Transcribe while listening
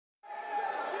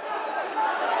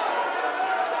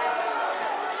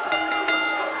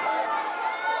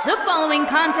The following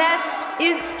contest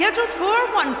is scheduled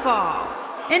for one fall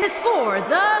and is for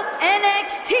the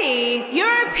NXT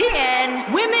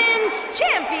European Women's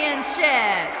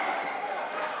Championship.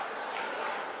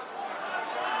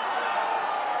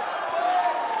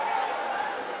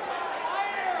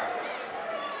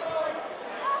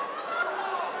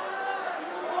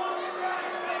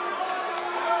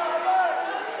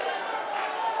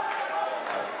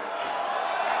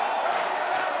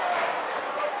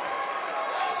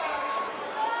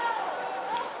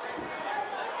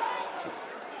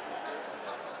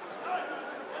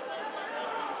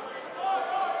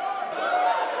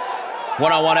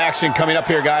 One-on-one action coming up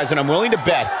here, guys, and I'm willing to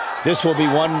bet this will be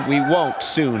one we won't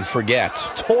soon forget.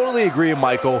 Totally agree,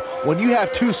 Michael. When you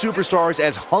have two superstars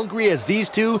as hungry as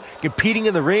these two competing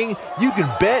in the ring, you can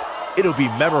bet it'll be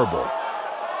memorable.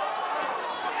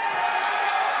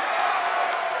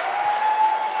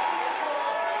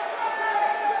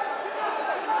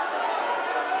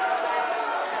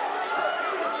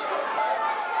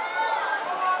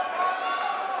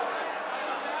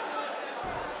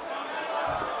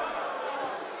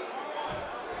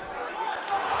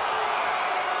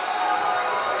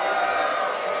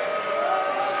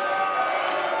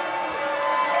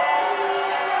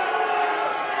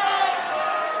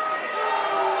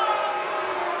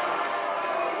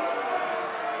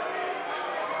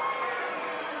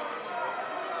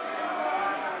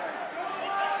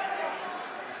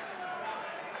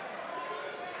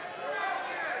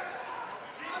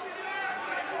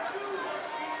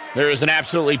 There is an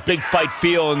absolutely big fight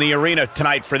feel in the arena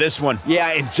tonight for this one. Yeah,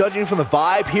 and judging from the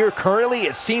vibe here currently,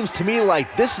 it seems to me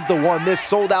like this is the one this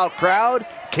sold-out crowd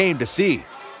came to see.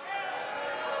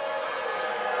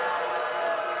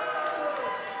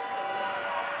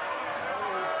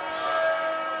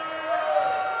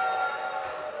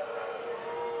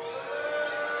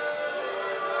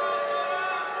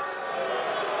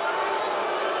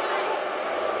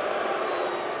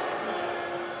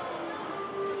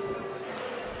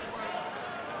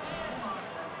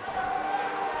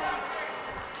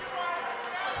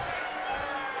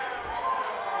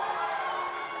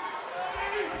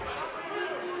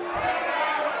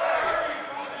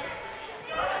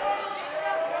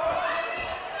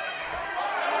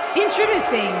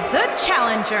 Introducing the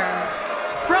challenger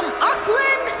from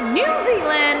Auckland, New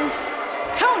Zealand,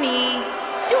 Toni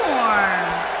Storm.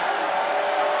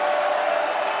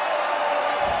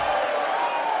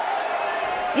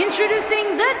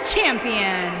 Introducing the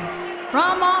champion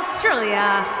from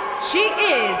Australia, she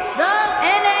is the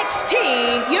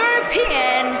NXT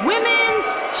European Women's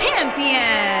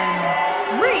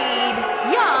Champion, Rhea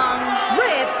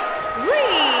Ripley.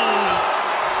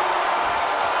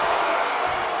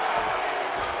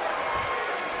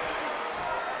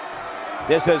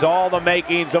 This has all the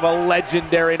makings of a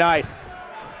legendary night.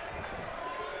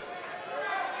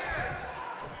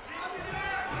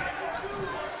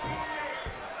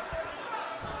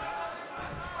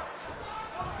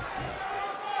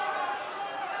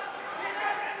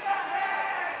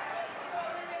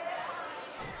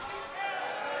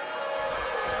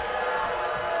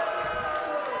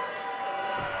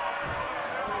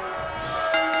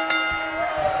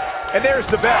 And there's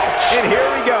the bell, and here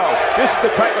we go. This is the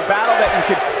type of battle that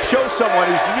you can show someone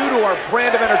who's new to our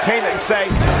brand of entertainment and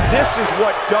say, this is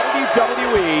what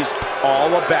WWE's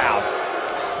all about.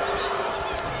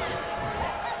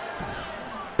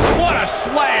 What a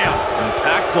slam!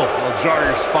 Impactful, will jar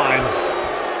your spine.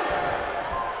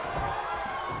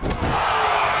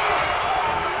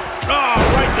 Oh,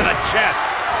 right to the chest.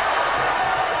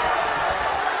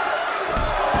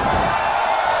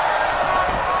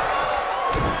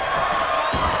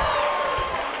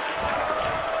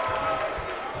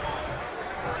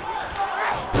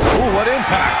 What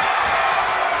impact!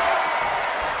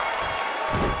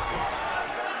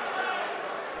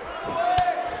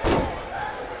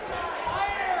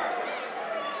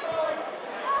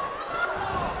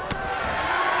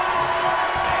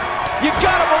 You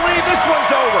gotta believe this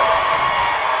one's over.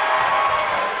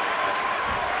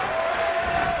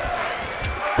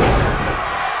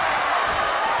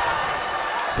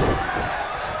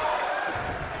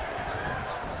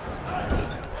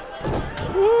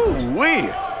 Woo-wee!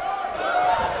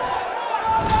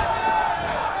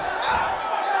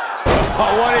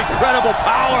 Oh, what incredible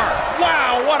power!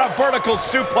 Wow, what a vertical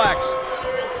suplex!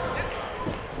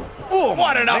 Oh,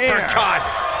 what an uppercut!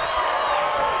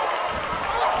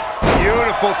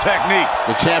 Beautiful technique.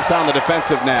 The champ's on the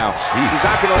defensive now. She's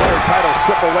not going to let her title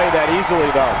slip away that easily,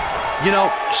 though. You know,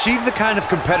 she's the kind of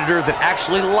competitor that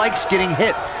actually likes getting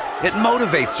hit. It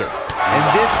motivates her. And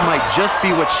this might just be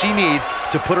what she needs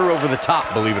to put her over the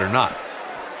top, believe it or not.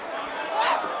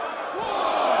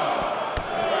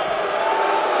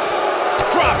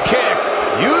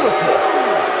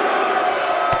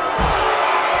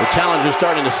 challenger's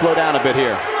starting to slow down a bit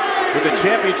here. With the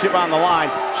championship on the line,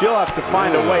 she'll have to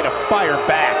find a way to fire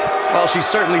back. Well, she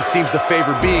certainly seems to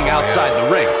favor being outside the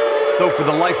ring. Though for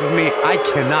the life of me, I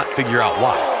cannot figure out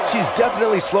why. She's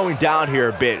definitely slowing down here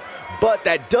a bit, but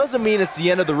that doesn't mean it's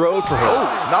the end of the road for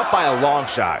her. Not by a long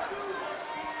shot.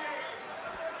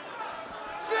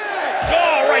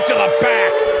 Oh, right to the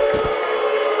back.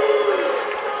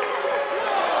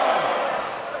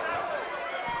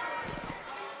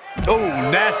 Oh,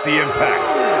 nasty impact.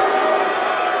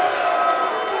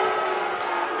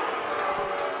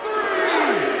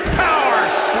 Power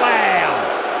slam.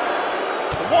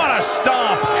 What a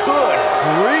stomp. Good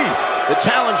grief. The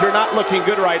challenger not looking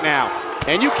good right now.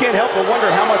 And you can't help but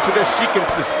wonder how much of this she can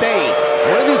sustain.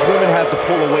 One of these women has to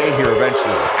pull away here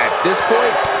eventually. At this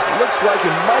point, looks like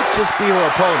it might just be her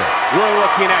opponent. We're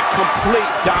looking at complete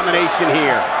domination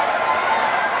here.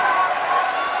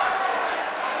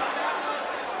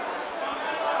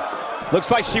 Looks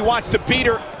like she wants to beat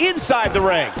her inside the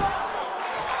ring.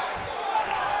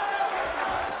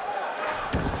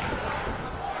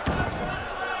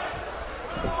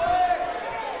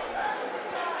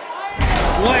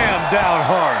 Slam down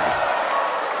hard.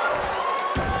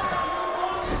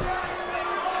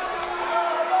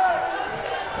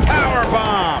 Power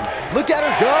bomb. Look at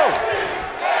her go.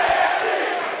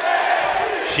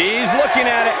 She's looking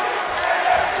at it.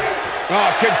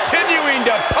 Oh, continuing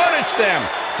to punish them.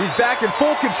 She's back in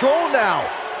full control now.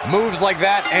 Moves like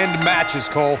that end matches,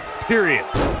 Cole. Period.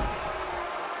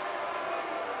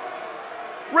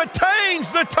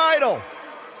 Retains the title.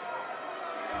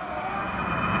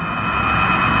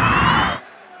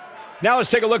 Now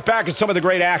let's take a look back at some of the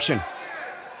great action.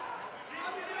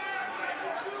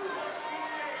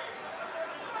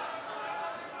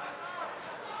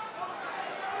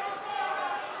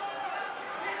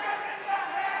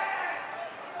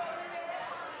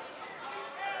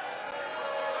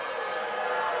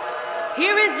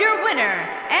 Here is your winner,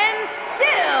 and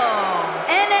still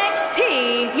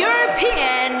NXT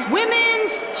European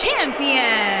Women's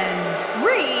Champion,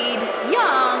 Rhea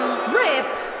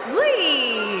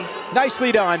Ripley.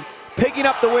 Nicely done, picking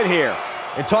up the win here.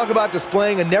 And talk about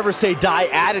displaying a never say die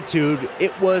attitude.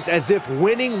 It was as if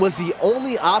winning was the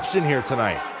only option here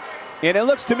tonight. And it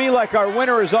looks to me like our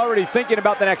winner is already thinking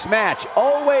about the next match.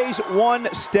 Always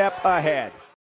one step ahead.